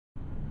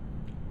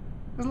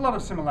There's a lot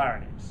of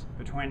similarities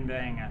between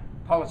being a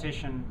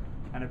politician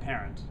and a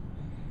parent.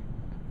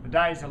 The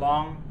days are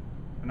long,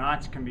 the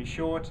nights can be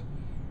short.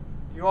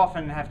 You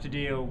often have to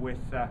deal with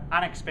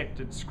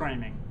unexpected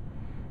screaming.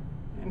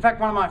 In fact,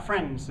 one of my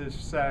friends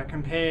has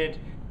compared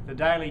the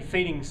daily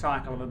feeding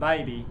cycle of a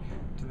baby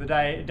to the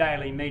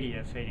daily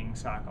media feeding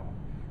cycle.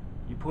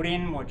 You put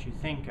in what you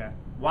think are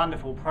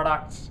wonderful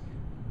products,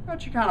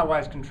 but you can't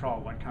always control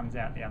what comes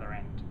out the other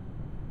end.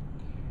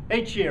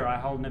 Each year I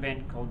hold an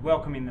event called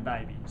Welcoming the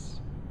Babies.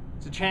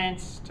 It's a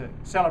chance to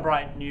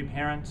celebrate new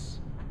parents,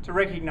 to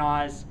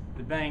recognise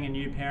that being a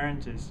new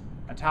parent is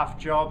a tough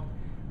job,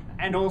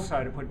 and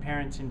also to put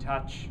parents in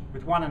touch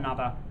with one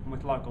another and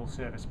with local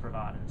service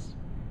providers.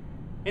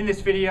 In this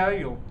video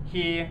you'll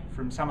hear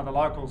from some of the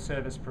local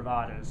service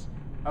providers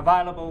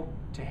available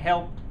to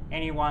help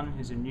anyone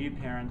who's a new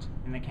parent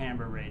in the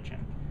Canberra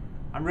region.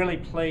 I'm really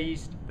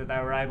pleased that they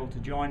were able to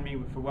join me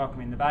for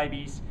Welcoming the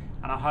Babies,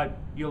 and I hope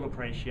you'll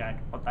appreciate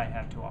what they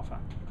have to offer.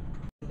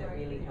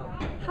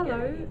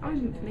 Hello,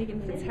 I'm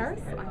Megan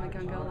Fitzharris. I'm a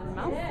Gungahlin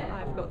mum.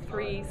 I've got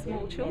 3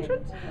 small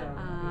children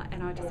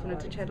and I just wanted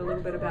to chat a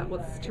little bit about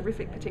what's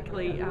terrific,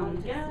 particularly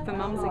for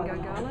mums in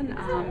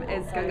Gungahlin.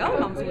 As Gungahlin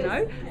mums will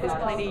know, there's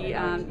plenty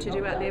to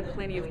do out there,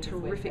 plenty of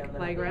terrific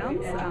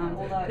playgrounds,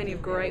 plenty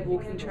of great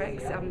walking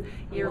tracks.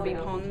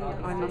 Yerrabee Pond,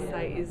 I must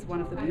say, is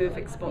one of the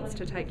perfect spots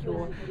to take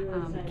your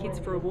kids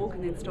for a walk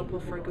and then stop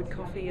off for a good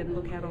coffee and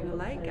look out on the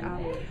lake.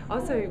 I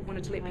also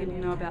wanted to let people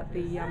know about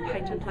the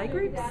paint and play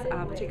groups,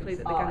 particularly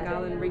that the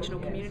Gungahlin Regional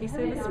Community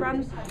Service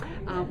run.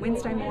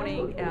 Wednesday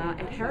morning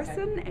at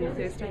Harrison and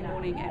Thursday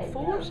morning at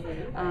Fort.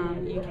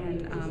 You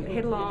can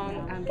head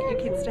along, get your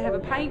kids to have a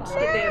paint,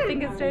 get their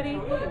fingers dirty,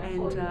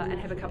 and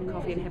have a cup of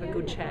coffee and have a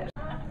good chat.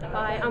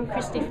 Hi, I'm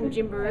Christy from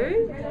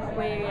Jimbaroo.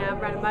 We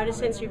run a motor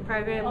sensory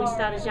program. We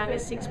start as young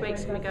as 6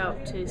 weeks and we go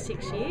up to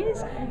 6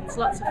 years. It's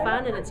lots of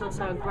fun and it's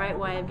also a great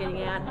way of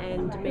getting out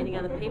and meeting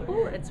other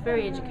people. It's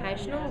very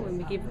educational when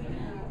we give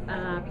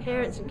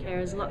parents and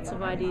carers lots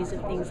of ideas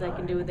of things they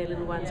can do with their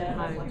little ones at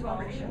home.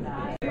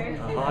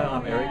 Hi,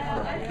 I'm Eric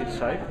from Kids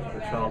Safe, the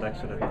Child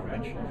Accident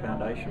Prevention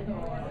Foundation.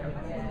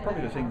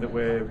 Probably the thing that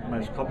we're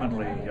most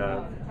commonly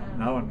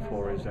known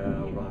for is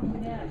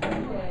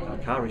our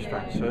car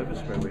restraint service,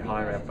 where we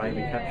hire our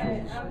baby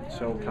capsules,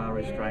 sell car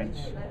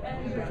restraints.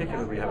 In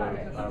particular, we have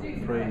a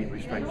free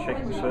restraint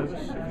checking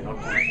service. If you're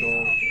not too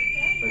sure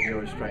whether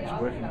your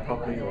restraint's working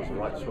properly or is the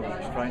right sort of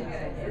restraint,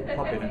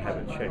 pop in and have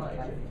it checked.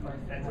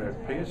 We're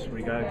at Pierce.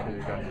 We go to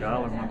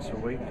Gungahlin once a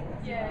week,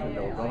 to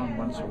Belconnen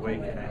once a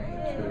week, and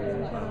to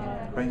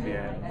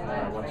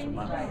Queanbeyan once a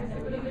month.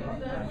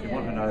 If you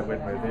want to know when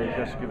we're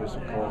there, just give us a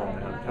call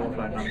on our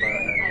telephone number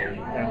and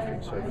the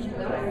answering service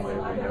will tell you where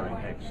we're going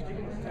next.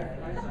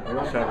 We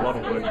also have a lot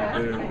of work to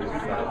do with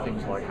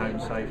things like home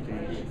safety,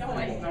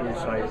 pool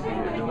safety,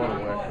 and a lot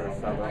of work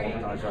with other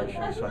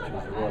organisations such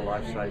as the Royal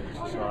Life Saving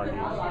Society,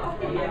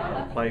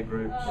 play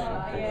groups,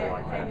 and people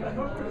like that.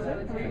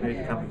 If you need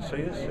to come and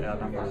see us, our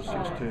number is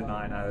 6290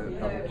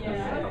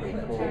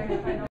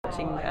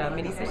 Watching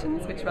mini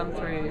sessions which run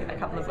through a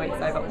couple of weeks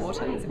over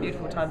autumn. It's a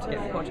beautiful time to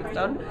get the portraits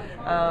done,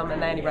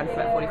 and they only run for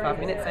about 45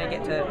 minutes, so you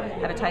get to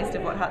have a taste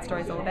of what Heart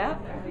Story is all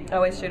about. I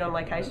always shoot on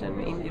location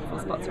in beautiful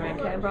spots around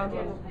Canberra,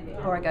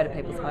 or I go to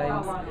people's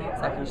homes so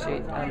I can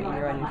shoot in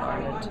your own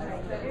environment.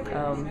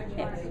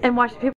 And why should people